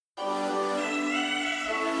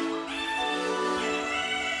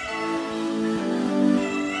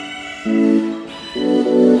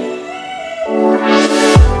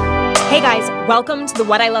Welcome to the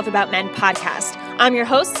What I Love About Men podcast. I'm your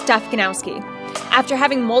host, Steph Ganowski. After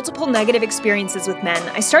having multiple negative experiences with men,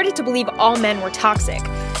 I started to believe all men were toxic.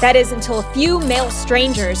 That is, until a few male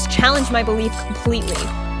strangers challenged my belief completely.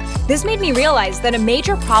 This made me realize that a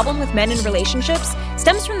major problem with men in relationships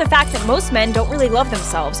stems from the fact that most men don't really love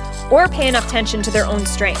themselves or pay enough attention to their own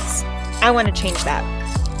strengths. I want to change that.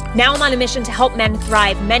 Now I'm on a mission to help men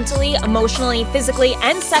thrive mentally, emotionally, physically,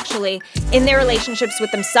 and sexually in their relationships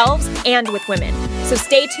with themselves and with women. So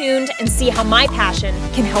stay tuned and see how my passion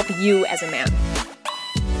can help you as a man.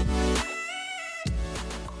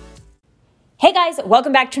 Hey guys,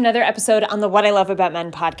 welcome back to another episode on the What I Love About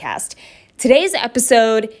Men podcast. Today's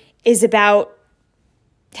episode is about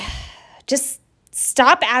just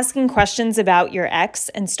stop asking questions about your ex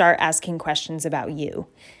and start asking questions about you.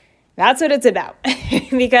 That's what it's about.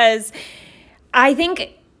 Because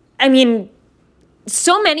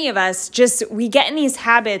so many of us we get in these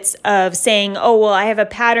habits of saying, oh, well, I have a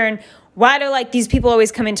pattern. Why do these people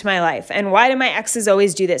always come into my life? And why do my exes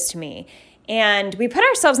always do this to me? And we put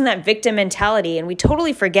ourselves in that victim mentality and we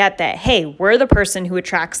totally forget that, hey, we're the person who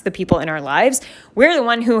attracts the people in our lives. We're the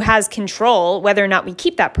one who has control whether or not we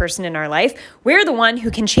keep that person in our life. We're the one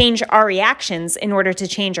who can change our reactions in order to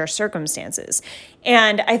change our circumstances.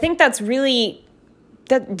 And I think that really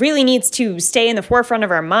needs to stay in the forefront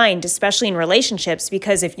of our mind, especially in relationships,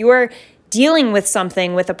 because if you're dealing with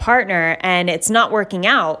something with a partner and it's not working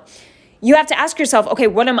out, you have to ask yourself, okay,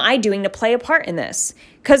 what am I doing to play a part in this?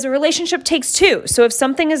 Because a relationship takes two. So if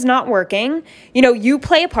something is not working, you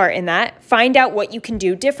play a part in that. Find out what you can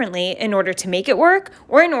do differently in order to make it work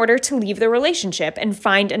or in order to leave the relationship and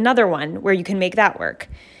find another one where you can make that work,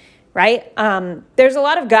 right? There's a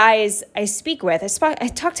lot of guys I speak with. I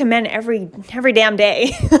talk to men every damn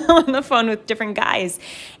day on the phone with different guys.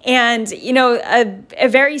 And, a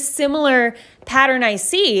very similar pattern I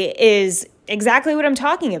see is exactly what I'm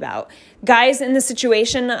talking about. Guys in the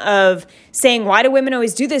situation of saying, why do women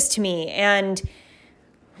always do this to me? And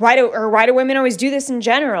why do women always do this in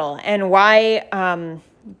general? And why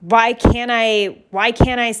can't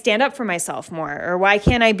I stand up for myself more? Or why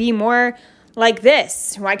can't I be more like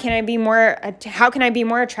this? How can I be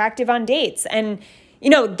more attractive on dates? And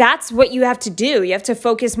that's what you have to do. You have to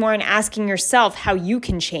focus more on asking yourself how you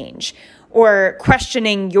can change or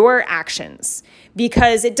questioning your actions,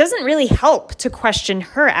 because it doesn't really help to question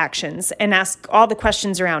her actions and ask all the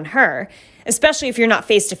questions around her, especially if you're not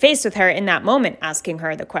face-to-face with her in that moment asking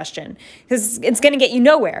her the question, because it's going to get you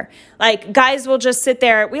nowhere. Guys will just sit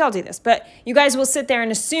there, we all do this, but you guys will sit there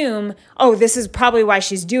and assume, oh, this is probably why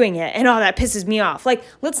she's doing it, and oh, that pisses me off.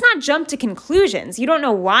 Let's not jump to conclusions. You don't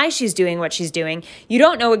know why she's doing what she's doing. You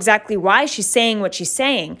don't know exactly why she's saying what she's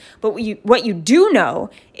saying, but what you do know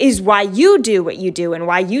is why you do what you do and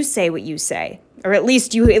why you say what you say, or at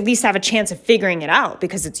least you have a chance of figuring it out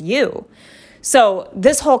because it's you. So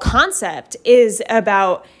this whole concept is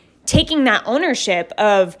about taking that ownership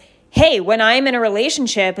of, hey, when I'm in a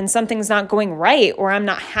relationship and something's not going right or I'm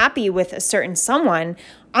not happy with a certain someone,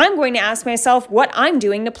 I'm going to ask myself what I'm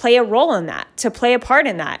doing to play a role in that, to play a part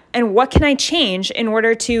in that, and what can I change in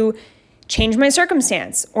order to change my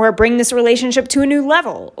circumstance or bring this relationship to a new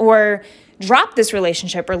level or drop this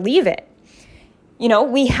relationship or leave it.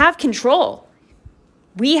 We have control.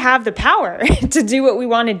 We have the power to do what we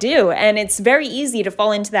want to do. And it's very easy to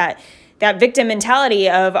fall into that victim mentality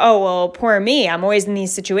of, oh, well, poor me. I'm always in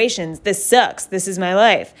these situations. This sucks. This is my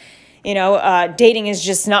life. Dating is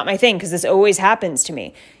just not my thing because this always happens to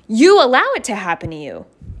me. You allow it to happen to you.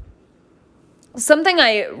 Something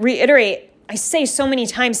I say so many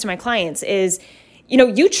times to my clients is,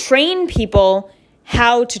 you train people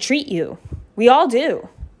how to treat you. We all do.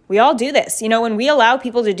 We all do this. When we allow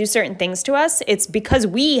people to do certain things to us, it's because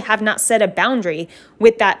we have not set a boundary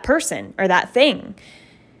with that person or that thing.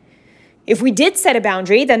 If we did set a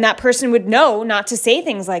boundary, then that person would know not to say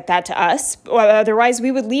things like that to us, or otherwise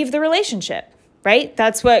we would leave the relationship, right?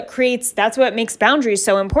 That's what makes boundaries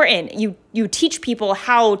so important. You teach people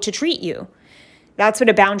how to treat you. That's what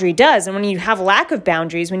a boundary does. And when you have lack of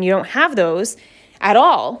boundaries, when you don't have those at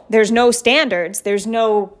all, there's no standards, there's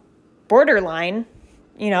no borderline,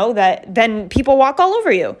 then people walk all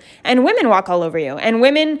over you and women walk all over you and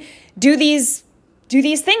women do these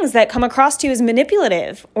things that come across to you as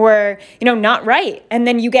manipulative or, not right. And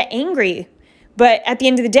then you get angry. But at the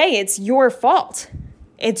end of the day, it's your fault.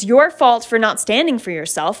 It's your fault for not standing for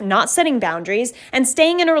yourself, not setting boundaries, and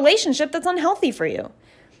staying in a relationship that's unhealthy for you.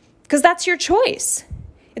 Because that's your choice.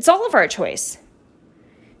 It's all of our choice.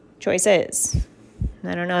 Choice is.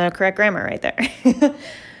 I don't know the correct grammar right there.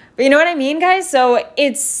 But you know what I mean, guys? So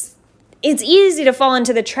it's easy to fall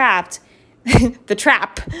into the trap the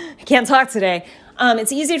trap. I can't talk today.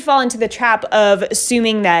 It's easy to fall into the trap of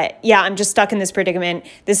assuming that, yeah, I'm just stuck in this predicament.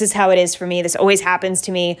 This is how it is for me. This always happens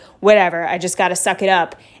to me. Whatever. I just got to suck it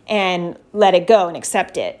up and let it go and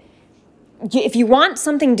accept it. If you want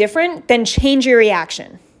something different, then change your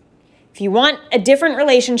reaction. If you want a different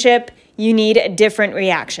relationship, you need a different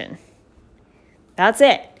reaction. That's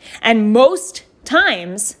it. And most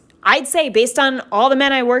times, I'd say based on all the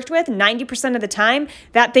men I worked with, 90% of the time,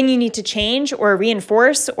 that thing you need to change or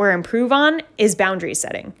reinforce or improve on is boundary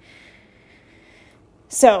setting.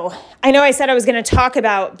 So I know I said I was going to talk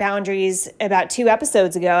about boundaries about 2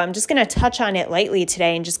 episodes ago. I'm just going to touch on it lightly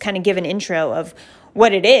today and just kind of give an intro of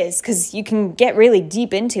what it is, because you can get really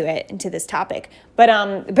deep into it, into this topic. But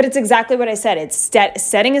it's exactly what I said. It's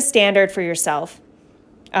setting a standard for yourself.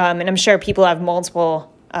 And I'm sure people have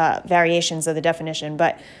multiple variations of the definition,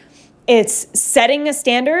 but it's setting a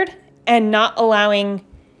standard and not allowing,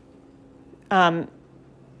 and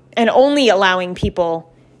only allowing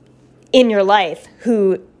people in your life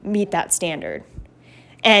who meet that standard.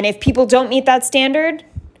 And if people don't meet that standard,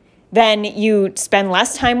 then you spend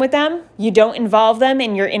less time with them. You don't involve them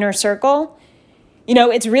in your inner circle.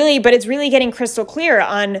 It's really getting crystal clear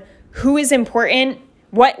on who is important,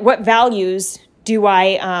 what values do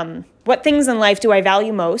what things in life do I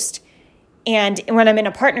value most? And when I'm in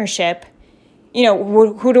a partnership,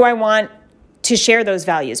 who do I want to share those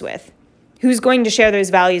values with? Who's going to share those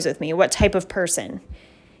values with me? What type of person?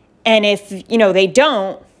 And if, they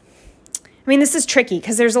don't, this is tricky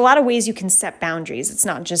because there's a lot of ways you can set boundaries. It's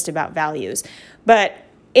not just about values, but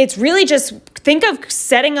it's really just think of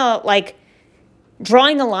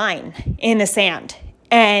drawing a line in the sand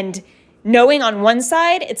and knowing on one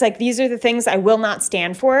side, it's like, these are the things I will not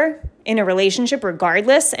stand for in a relationship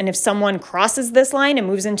regardless. And if someone crosses this line and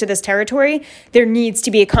moves into this territory, there needs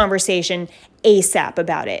to be a conversation ASAP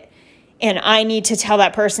about it. And I need to tell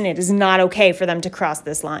that person it is not okay for them to cross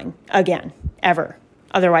this line again, ever.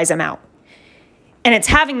 Otherwise, I'm out. And it's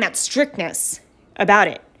having that strictness about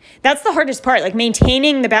it. That's the hardest part. Like,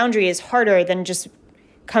 maintaining the boundary is harder than just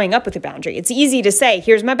coming up with a boundary. It's easy to say,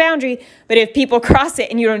 here's my boundary, but if people cross it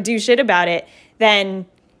and you don't do shit about it, then,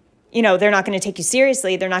 they're not going to take you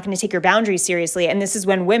seriously. They're not going to take your boundaries seriously. And this is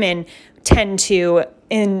when women tend to,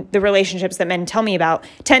 in the relationships that men tell me about,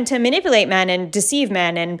 tend to manipulate men and deceive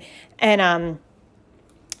men and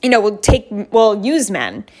will use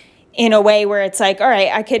men in a way where it's like, all right,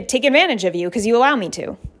 I could take advantage of you because you allow me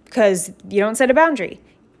to, because you don't set a boundary.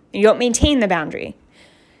 You don't maintain the boundary.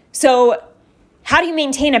 So how do you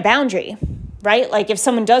maintain a boundary, right? Like, if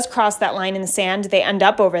someone does cross that line in the sand, they end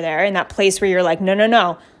up over there in that place where you're like,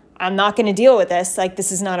 no, I'm not going to deal with this. Like,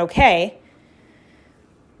 this is not okay.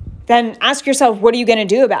 Then ask yourself, what are you going to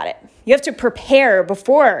do about it? You have to prepare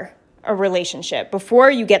before a relationship,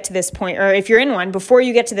 before you get to this point, or if you're in one, before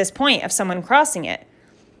you get to this point of someone crossing it.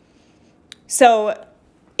 So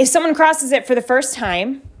if someone crosses it for the first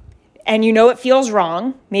time and it feels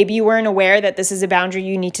wrong, maybe you weren't aware that this is a boundary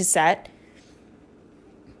you need to set,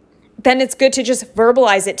 then it's good to just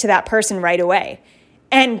verbalize it to that person right away.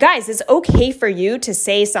 And guys, it's okay for you to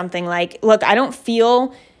say something like, look, I don't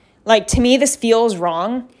feel like, to me, this feels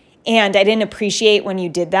wrong. And I didn't appreciate when you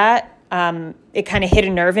did that. It kind of hit a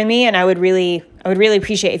nerve in me. And I would really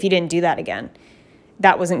appreciate if you didn't do that again.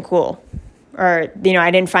 That wasn't cool. Or,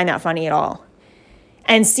 I didn't find that funny at all.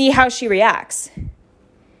 And see how she reacts.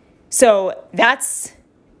 So that's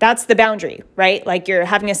the boundary, right? Like, you're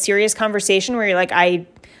having a serious conversation where you're like,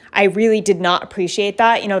 I really did not appreciate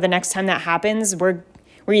that. The next time that happens, we're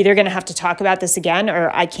either going to have to talk about this again, or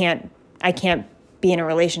I can't be in a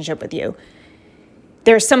relationship with you.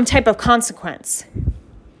 There's some type of consequence,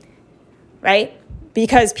 right?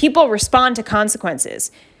 Because people respond to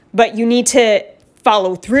consequences, but you need to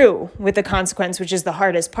follow through with the consequence, which is the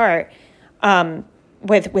hardest part,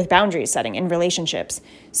 with boundary setting in relationships.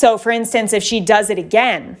 So, for instance, if she does it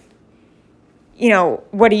again,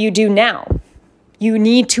 what do you do now? You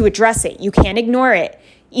need to address it. You can't ignore it.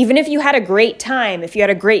 Even if you had a great time, if you had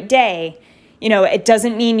a great day, it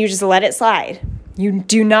doesn't mean you just let it slide. You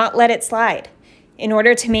do not let it slide. In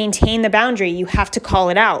order to maintain the boundary, you have to call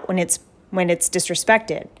it out when it's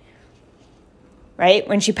disrespected, right?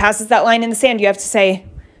 When she passes that line in the sand, you have to say,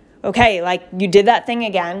 okay, like, you did that thing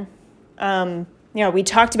again. We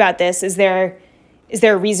talked about this. Is there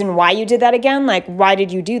a reason why you did that again? Like, why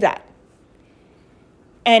did you do that?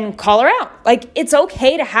 And call her out. Like, it's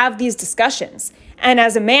okay to have these discussions. And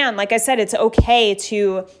as a man, like I said, it's okay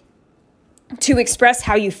to express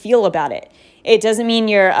how you feel about it. It doesn't mean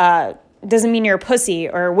you're a pussy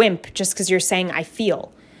or a wimp just because you're saying I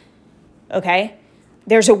feel. Okay?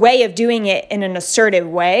 There's a way of doing it in an assertive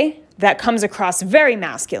way that comes across very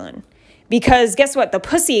masculine. Because guess what? The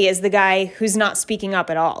pussy is the guy who's not speaking up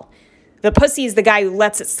at all. The pussy is the guy who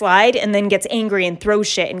lets it slide and then gets angry and throws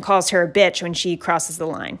shit and calls her a bitch when she crosses the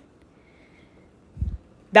line.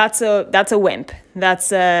 That's a wimp.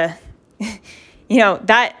 That's a,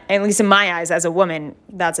 that, at least in my eyes as a woman,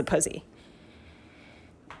 that's a pussy.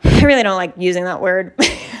 I really don't like using that word, but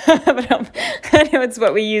I know it's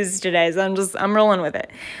what we use today, so I'm rolling with it.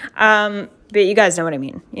 But you guys know what I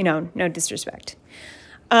mean. No disrespect.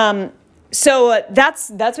 So that's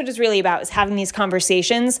what it's really about, is having these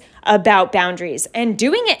conversations about boundaries and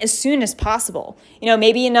doing it as soon as possible.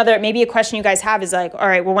 Maybe a question you guys have is like, all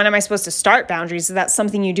right, well, when am I supposed to start boundaries? Is that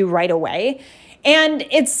something you do right away? And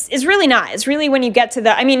it's really not. It's really when you get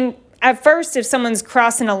to at first, if someone's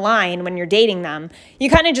crossing a line when you're dating them, you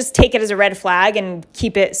kind of just take it as a red flag and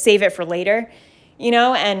save it for later,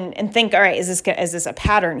 and think, all right, is this a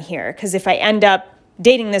pattern here? Because if I end up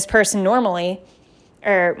dating this person normally,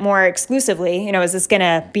 or more exclusively, is this going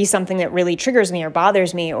to be something that really triggers me or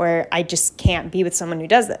bothers me, or I just can't be with someone who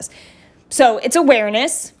does this? So it's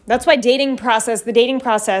awareness. That's why the dating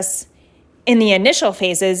process in the initial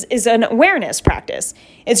phases is an awareness practice.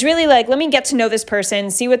 It's really like, let me get to know this person,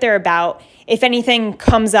 see what they're about. If anything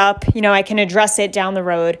comes up, I can address it down the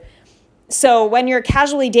road. So when you're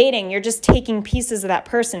casually dating, you're just taking pieces of that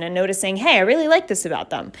person and noticing, hey, I really like this about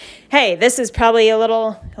them. Hey, this is probably a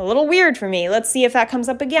little weird for me. Let's see if that comes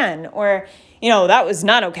up again. Or, that was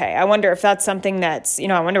not okay. I wonder if that's something that's,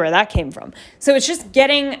 I wonder where that came from. So it's just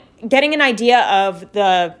getting an idea of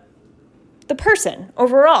the person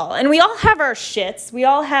overall. And we all have our shits. We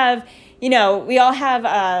all have, we all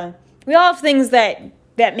have things that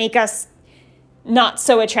make us not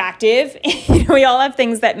so attractive. We all have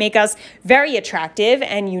things that make us very attractive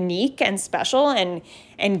and unique and special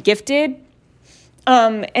and gifted.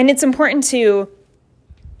 And it's important to,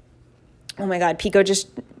 oh my God, Pico just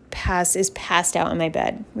is passed out on my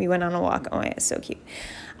bed. We went on a walk. Oh, it's so cute.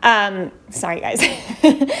 Sorry guys.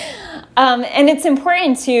 And it's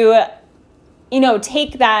important to,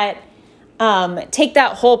 take that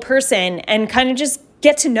whole person and kind of just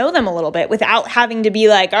get to know them a little bit without having to be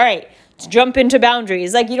like, all right, jump into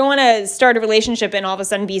boundaries. Like, you don't want to start a relationship and all of a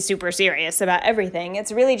sudden be super serious about everything.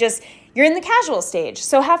 It's really just, you're in the casual stage.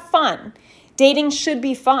 So have fun. Dating should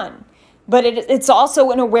be fun, but it's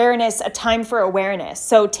also an awareness, a time for awareness.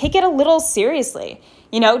 So take it a little seriously.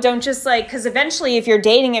 Don't just because eventually if you're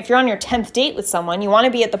on your 10th date with someone, you want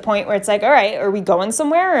to be at the point where it's like, all right, are we going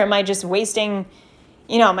somewhere, or am I just wasting,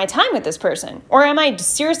 my time with this person? Or am I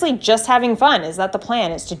seriously just having fun? Is that the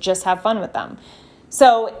plan, is to just have fun with them?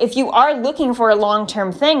 So if you are looking for a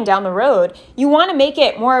long-term thing down the road, you want to make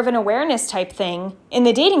it more of an awareness type thing in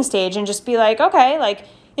the dating stage and just be like, okay,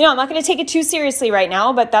 I'm not going to take it too seriously right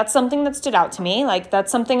now, but that's something that stood out to me.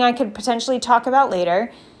 That's something I could potentially talk about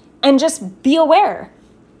later, and just be aware,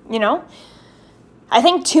 I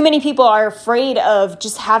think too many people are afraid of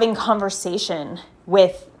just having conversation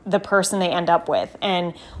with the person they end up with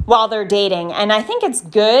and while they're dating. And I think it's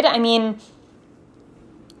good. I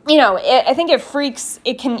think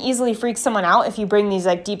it can easily freak someone out if you bring these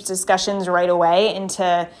deep discussions right away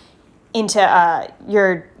into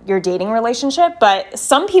your dating relationship. But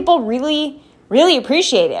some people really, really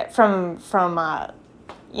appreciate it from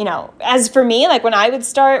as for me, when I would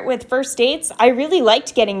start with first dates, I really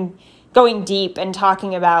liked going deep and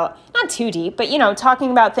talking about, not too deep, but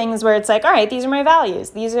talking about things where it's like, all right, these are my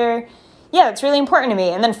values. It's really important to me.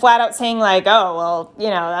 And then flat out saying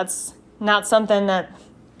that's not something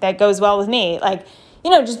that goes well with me.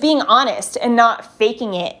 Just being honest and not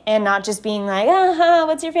faking it and not just being like,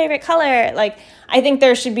 what's your favorite color? I think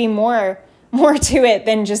there should be more to it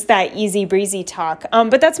than just that easy breezy talk.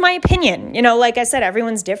 But that's my opinion. Like I said,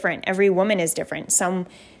 everyone's different. Every woman is different. Some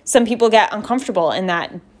people get uncomfortable in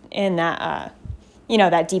that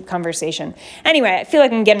that deep conversation. Anyway, I feel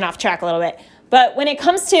like I'm getting off track a little bit. But when it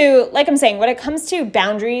comes to, when it comes to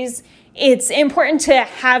boundaries, it's important to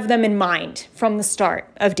have them in mind from the start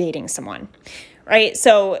of dating someone, right?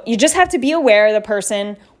 So you just have to be aware of the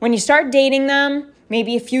person. When you start dating them,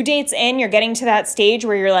 maybe a few dates in, you're getting to that stage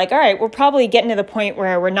where you're like, all right, we're probably getting to the point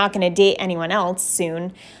where we're not going to date anyone else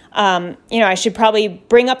soon. I should probably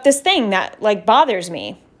bring up this thing that bothers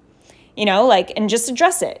me, and just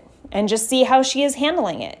address it and just see how she is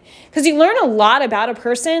handling it. Because you learn a lot about a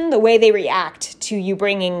person, the way they react to you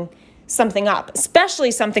bringing something up,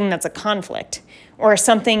 especially something that's a conflict or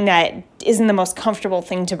something that isn't the most comfortable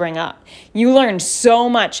thing to bring up. You learn so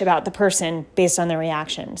much about the person based on their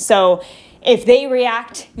reaction. So if they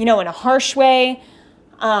react, in a harsh way,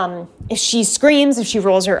 if she screams, if she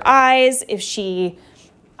rolls her eyes, if she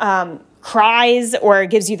cries or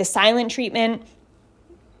gives you the silent treatment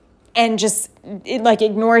and just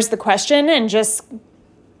ignores the question and just,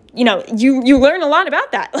 you learn a lot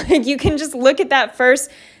about that. Like you can just look at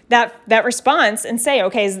that response and say,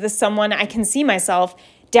 okay, is this someone I can see myself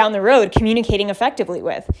down the road communicating effectively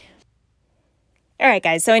with? All right,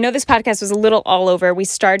 guys. So I know this podcast was a little all over. We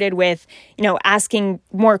started with, asking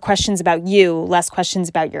more questions about you, less questions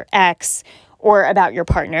about your ex or about your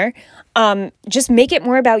partner. Just make it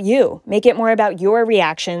more about you. Make it more about your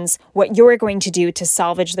reactions, what you're going to do to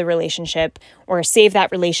salvage the relationship or save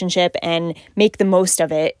that relationship and make the most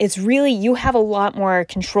of it. It's really, you have a lot more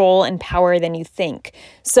control and power than you think.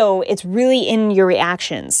 So it's really in your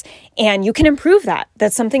reactions and you can improve that.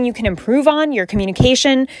 That's something you can improve on, your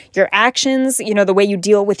communication, your actions, the way you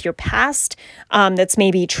deal with your past, that's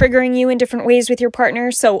maybe triggering you in different ways with your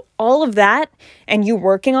partner. So all of that and you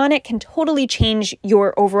working on it can totally change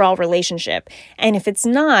your overall relationship. And if it's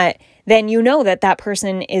not, then you know that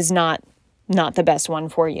person is not the best one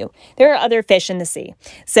for you. There are other fish in the sea.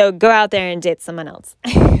 So go out there and date someone else.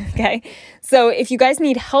 Okay. So if you guys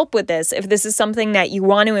need help with this, if this is something that you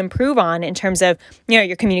want to improve on in terms of,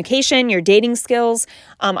 your communication, your dating skills,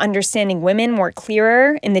 understanding women more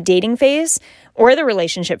clearer in the dating phase or the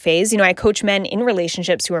relationship phase. I coach men in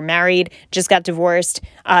relationships who are married, just got divorced,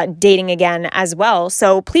 dating again as well.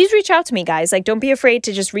 So please reach out to me, guys. Don't be afraid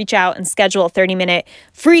to just reach out and schedule a 30-minute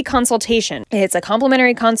free consultation. It's a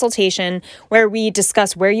complimentary consultation where we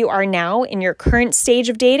discuss where you are now in your current stage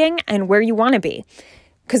of dating and where you want to be.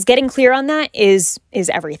 Because getting clear on that is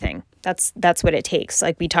everything. That's what it takes.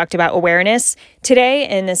 Like we talked about awareness today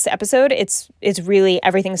in this episode. It's really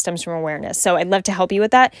everything stems from awareness. So I'd love to help you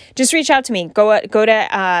with that. Just reach out to me. Go to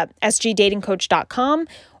sgdatingcoach.com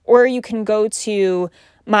or you can go to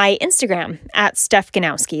my Instagram at Steph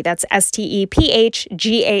Ganowski. That's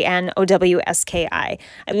STEPHGANOWSKI.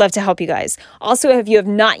 I'd love to help you guys. Also, if you have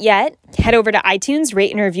not yet, head over to iTunes,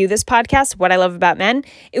 rate and review this podcast, What I Love About Men.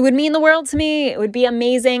 It would mean the world to me. It would be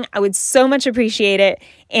amazing. I would so much appreciate it.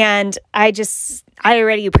 And I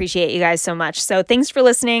already appreciate you guys so much. So thanks for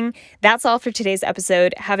listening. That's all for today's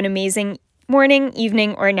episode. Have an amazing morning,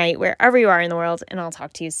 evening, or night, wherever you are in the world, and I'll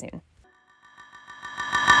talk to you soon.